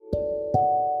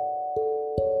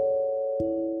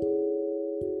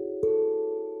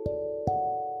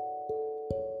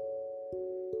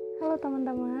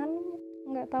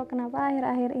Gak tahu kenapa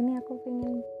akhir-akhir ini aku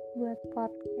pengen buat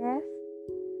podcast.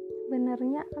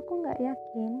 Sebenarnya aku nggak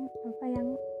yakin apa yang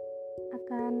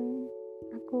akan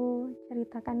aku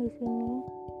ceritakan di sini.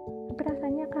 Tapi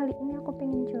rasanya kali ini aku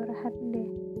pengen curhat deh.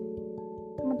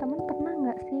 Teman-teman pernah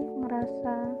nggak sih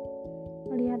merasa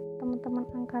melihat teman-teman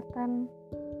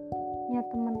angkatannya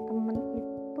teman-teman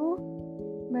itu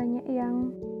banyak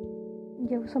yang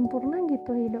jauh sempurna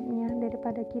gitu hidupnya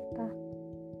daripada kita?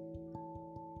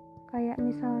 Kayak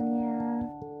misalnya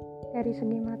dari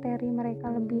segi materi mereka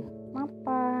lebih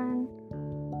mapan,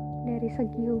 dari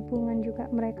segi hubungan juga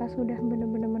mereka sudah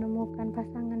benar-benar menemukan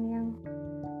pasangan yang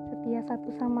setia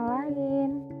satu sama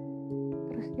lain.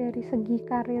 Terus dari segi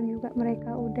karir juga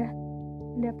mereka udah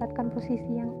mendapatkan posisi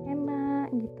yang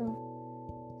enak gitu.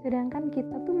 Sedangkan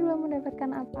kita tuh belum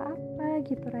mendapatkan apa-apa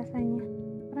gitu rasanya.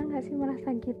 Pernah gak sih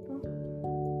merasa gitu?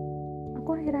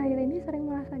 Aku akhir-akhir ini sering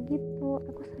merasa gitu.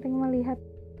 Aku sering melihat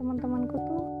teman-temanku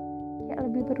tuh kayak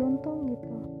lebih beruntung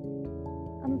gitu.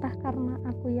 Entah karena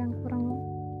aku yang kurang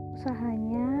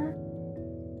usahanya,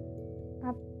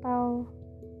 atau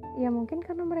ya mungkin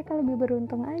karena mereka lebih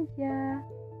beruntung aja.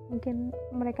 Mungkin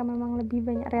mereka memang lebih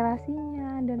banyak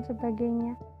relasinya dan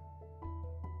sebagainya.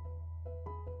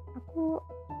 Aku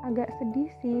agak sedih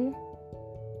sih,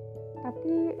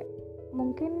 tapi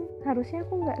mungkin harusnya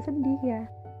aku gak sedih ya.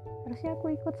 Harusnya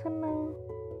aku ikut seneng.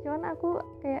 Cuman aku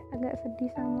kayak agak sedih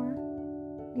sama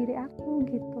diri aku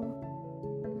gitu.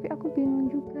 Tapi aku bingung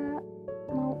juga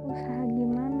mau usaha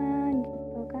gimana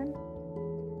gitu kan.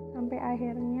 Sampai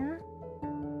akhirnya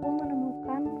aku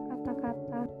menemukan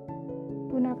kata-kata,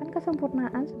 gunakan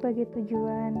kesempurnaan sebagai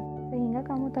tujuan sehingga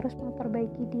kamu terus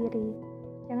memperbaiki diri.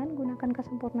 Jangan gunakan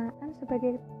kesempurnaan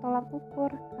sebagai tolak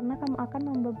ukur karena kamu akan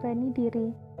membebani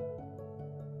diri.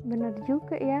 Benar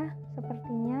juga ya,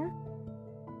 sepertinya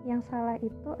yang salah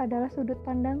itu adalah sudut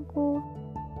pandangku.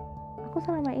 Aku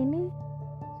selama ini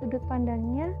sudut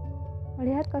pandangnya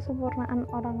melihat kesempurnaan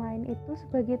orang lain itu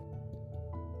sebagai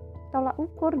tolak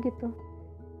ukur gitu.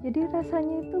 Jadi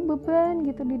rasanya itu beban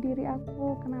gitu di diri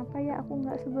aku. Kenapa ya aku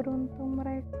gak seberuntung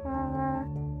mereka?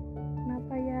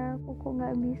 Kenapa ya aku kok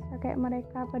gak bisa kayak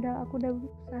mereka padahal aku udah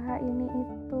berusaha ini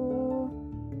itu.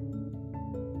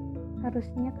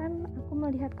 Harusnya kan aku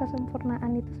melihat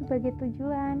kesempurnaan itu sebagai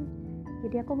tujuan.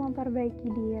 Jadi aku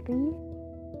memperbaiki diri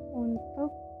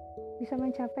untuk bisa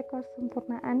mencapai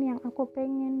kesempurnaan yang aku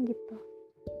pengen gitu.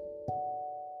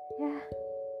 Ya,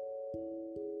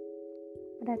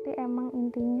 berarti emang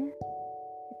intinya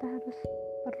kita harus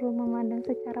perlu memandang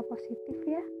secara positif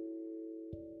ya.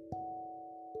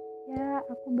 Ya,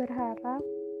 aku berharap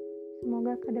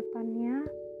semoga kedepannya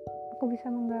aku bisa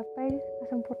menggapai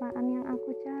kesempurnaan yang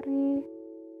aku cari.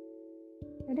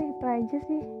 Jadi itu aja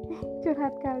sih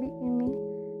curhat kali ini.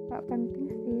 Gak penting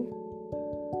sih,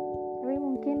 tapi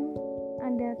mungkin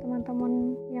ada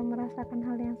teman-teman yang merasakan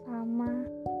hal yang sama.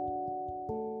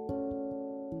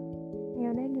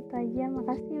 Ya udah gitu aja.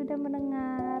 Makasih udah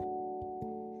mendengar.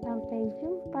 Sampai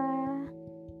jumpa.